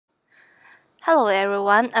Hello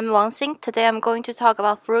everyone, I'm Wang Xin. Today I'm going to talk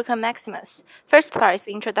about Frucor Maximus. First part is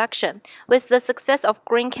introduction. With the success of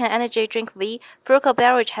Green Can Energy Drink V, Frucor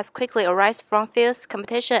beverage has quickly arisen from fierce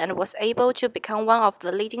competition and was able to become one of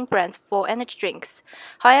the leading brands for energy drinks.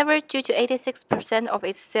 However, due to 86% of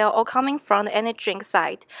its sales all coming from the energy drink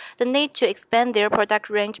side, the need to expand their product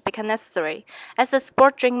range became necessary. As the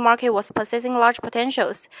sport drink market was possessing large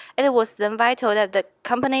potentials, it was then vital that the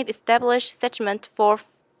company establish segment for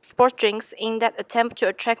sports drinks in that attempt to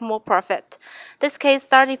attract more profit. This case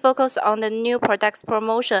study focused on the new product's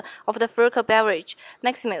promotion of the Frucor beverage,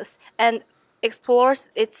 Maximus, and explores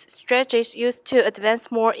its strategies used to advance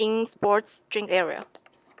more in sports drink area.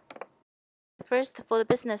 First, for the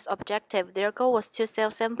business objective, their goal was to sell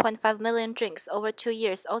 7.5 million drinks over 2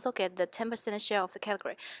 years, also get the 10% share of the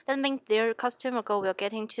category. That means their customer goal will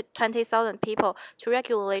getting to 20,000 people to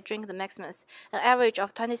regularly drink the Maximus, an average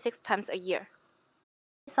of 26 times a year.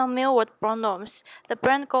 Some Millward brand norms, the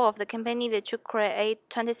brand goal of the campaign needed to create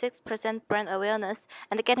 26% brand awareness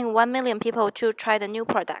and getting 1 million people to try the new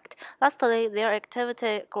product. Lastly, their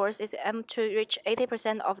activity goals is aimed to reach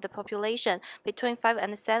 80% of the population between 5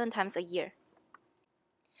 and 7 times a year.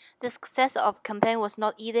 The success of the campaign was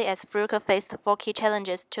not easy as Frucor faced 4 key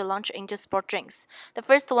challenges to launch into sport drinks. The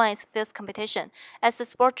first one is fierce competition, as the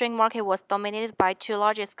sport drink market was dominated by 2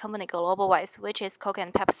 largest companies global-wise, which is Coke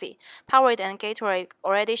and Pepsi. Powerade and Gatorade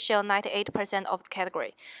already share 98% of the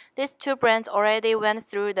category. These 2 brands already went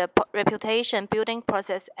through the reputation building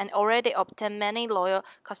process and already obtained many loyal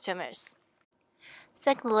customers.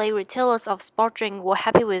 Secondly, retailers of sport drink were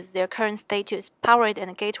happy with their current status. Powerade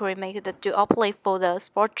and Gatorade make the duopoly for the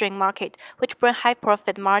sport drink market, which bring high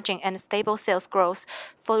profit margin and stable sales growth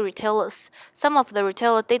for retailers. Some of the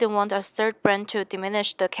retailers didn't want a third brand to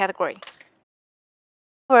diminish the category.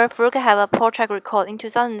 However, Frucor have a poor track record. In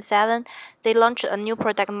 2007, they launched a new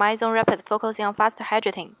product, Maison Rapid, focusing on faster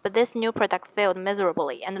hydrating, but this new product failed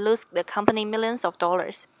miserably and lost the company millions of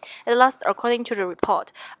dollars. At last, according to the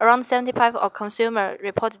report, around 75% of consumers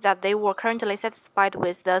reported that they were currently satisfied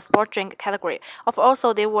with the sport drink category.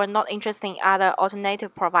 Also, they were not interested in other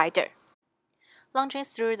alternative provider. Launching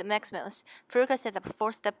through the Maximus, Frucor set up a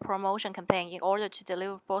 4-step promotion campaign in order to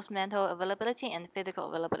deliver both mental availability and physical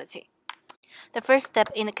availability. The first step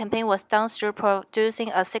in the campaign was done through producing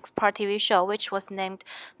a 6-part TV show, which was named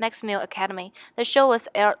Maximus Academy. The show was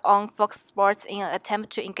aired on Fox Sports in an attempt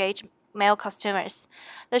to engage male customers.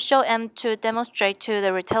 The show aimed to demonstrate to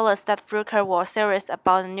the retailers that Frucor was serious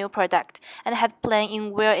about the new product and had planned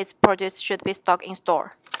in where its produce should be stocked in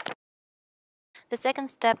store. The second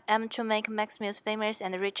step aimed to make Maximus famous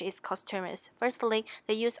and reach its customers. Firstly,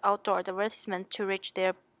 they used outdoor advertisement to reach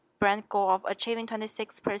their brand goal of achieving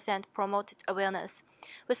 26% promoted awareness.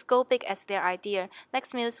 With Go Big as their idea,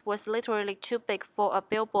 Maximus was literally too big for a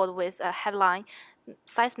billboard with a headline,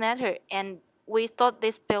 "Size Matter," and we thought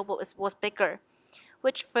this billboard was bigger,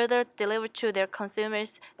 which further delivered to their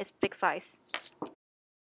consumers its big size.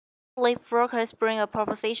 Frucor bring a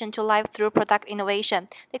proposition to life through product innovation.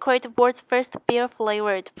 They create the world's first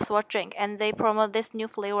beer-flavored sport drink, and they promote this new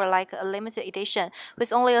flavor like a limited edition,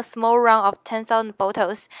 with only a small run of 10,000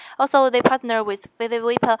 bottles. Also, they partner with Philip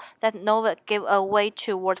Whipper that Nova gave away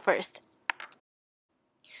to world first.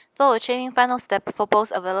 For achieving final step for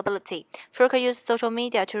both availability, Frucor used social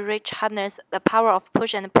media to reach harness the power of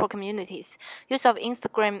push and pull communities. Use of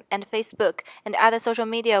Instagram and Facebook and other social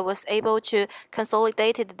media was able to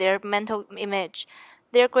consolidate their mental image.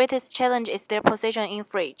 Their greatest challenge is their position in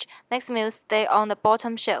fridge. Maximus stay on the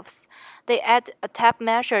bottom shelves. They add a tab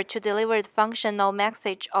measure to deliver the functional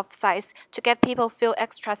message of size to get people feel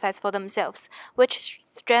extra size for themselves, which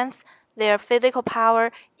strengthens their physical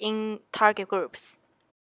power in target groups.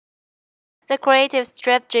 The creative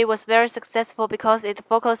strategy was very successful because it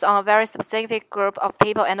focused on a very specific group of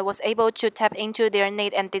people and was able to tap into their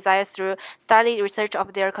needs and desires through studied research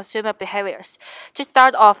of their consumer behaviors. To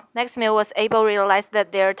start off, Maximus was able to realize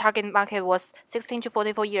that their target market was 16 to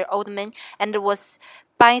 44-year-old men and was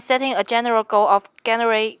by setting a general goal of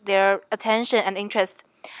generate their attention and interest.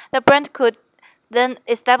 The brand could then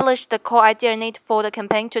establish the core idea need for the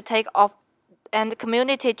campaign to take off and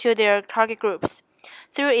communicate to their target groups.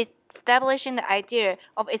 Through establishing the idea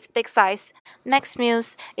of its big size,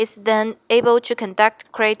 Maximus is then able to conduct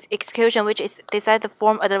great execution, which is decide the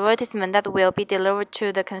form of advertisement that will be delivered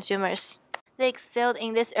to the consumers. They excelled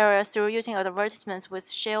in this area through using advertisements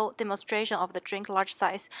with show demonstration of the drink large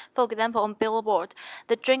size. For example, on billboard,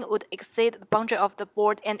 the drink would exceed the boundary of the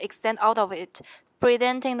board and extend out of it,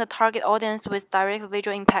 presenting the target audience with direct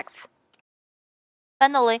visual impacts.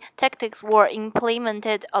 Finally, tactics were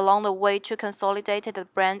implemented along the way to consolidate the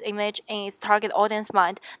brand image in its target audience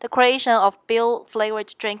mind. The creation of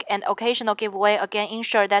beer-flavored drink and occasional giveaway again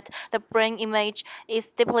ensure that the brand image is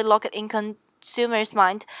deeply locked in consumers'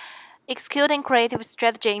 mind. Executing creative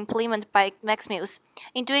strategy implemented by Maximus.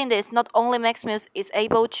 In doing this, not only Maximus is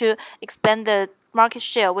able to expand the market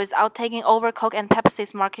share without taking over Coke and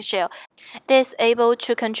Pepsi's market share, it is able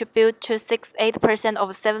to contribute to 68% of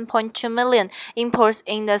 7.2 million imports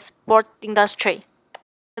in the sport industry.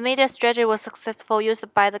 The media strategy was successfully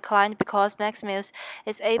used by the client because Maximus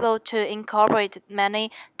is able to incorporate many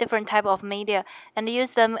different types of media and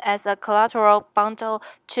use them as a collateral bundle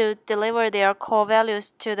to deliver their core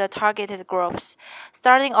values to the targeted groups.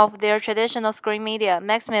 Starting off their traditional screen media,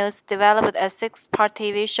 Maximus developed a six-part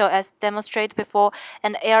TV show as demonstrated before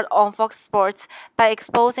and aired on Fox Sports. By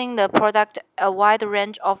exposing the product a wide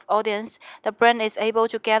range of audience, the brand is able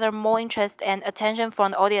to gather more interest and attention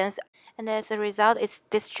from the audience, and as a result, its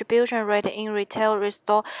distribution rate in retail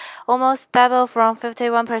store almost doubled from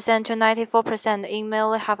 51% to 94% in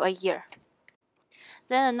merely half a year.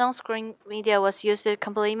 Then a non-screen media was used to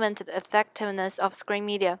complement the effectiveness of screen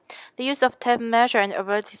media. The use of tape measure and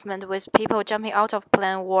advertisement with people jumping out of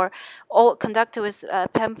plane were all conducted with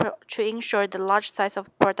pamper to ensure the large size of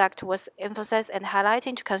product was emphasized and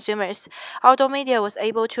highlighting to consumers. Outdoor media was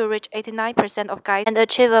able to reach 89% of guides and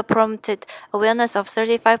achieve a prompted awareness of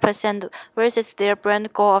 35% versus their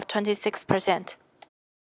brand goal of 26%.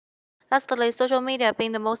 Lastly, social media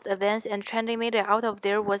being the most advanced and trendy media out of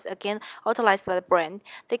there was again utilized by the brand.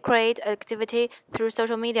 They create activity through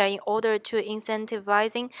social media in order to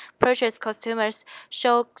incentivizing purchase customers,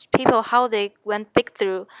 show people how they went big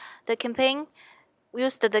through. The campaign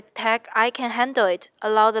used the tag "I can handle it,"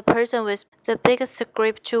 allow the person with the biggest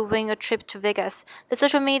grip to win a trip to Vegas. The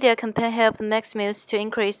social media campaign helped Maximus to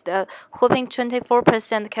increase the whopping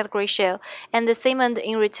 24% category share, and the cement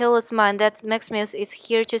in retailers' mind that Maximus is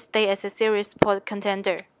here to stay as a serious sport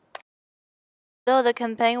contender. Though the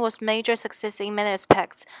campaign was major success in many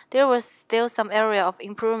aspects, there was still some area of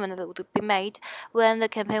improvement that would be made when the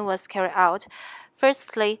campaign was carried out.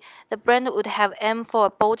 Firstly, the brand would have aimed for a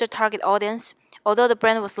bolder target audience. Although the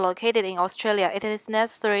brand was located in Australia, it is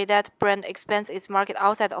necessary that brand expands its market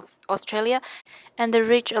outside of Australia and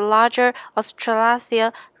reach a larger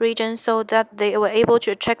Australasia region so that they were able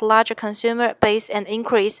to attract larger consumer base and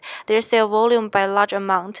increase their sale volume by a large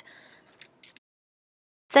amount.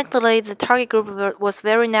 Secondly, the target group was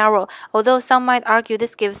very narrow. Although some might argue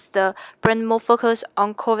this gives the brand more focus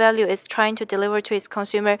on core value it's trying to deliver to its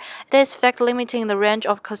consumer, it is in fact limiting the range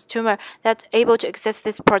of consumer that's able to access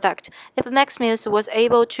this product. If Maximus was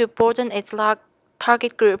able to broaden its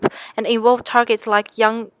target group and involve targets like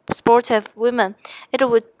young, sportive women, it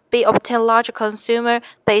would be obtain larger consumer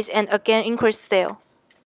base and again increase sale.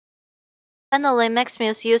 Finally,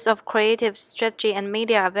 Maximus' use of creative strategy and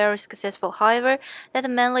media are very successful. However,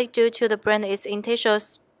 that mainly due to the brand is initial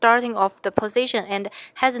starting off the position and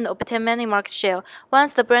hasn't obtained many market share.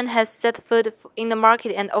 Once the brand has set foot in the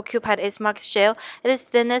market and occupied its market share, it is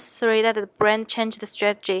then necessary that the brand change the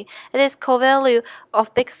strategy. Its core value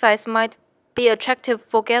of big size might be attractive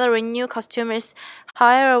for gathering new customers.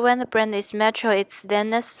 However, when the brand is mature, it's then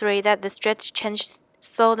necessary that the strategy changes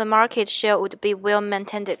so the market share would be well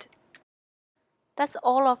maintained. That's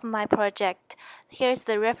all of my project. Here's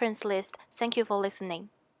the reference list. Thank you for listening.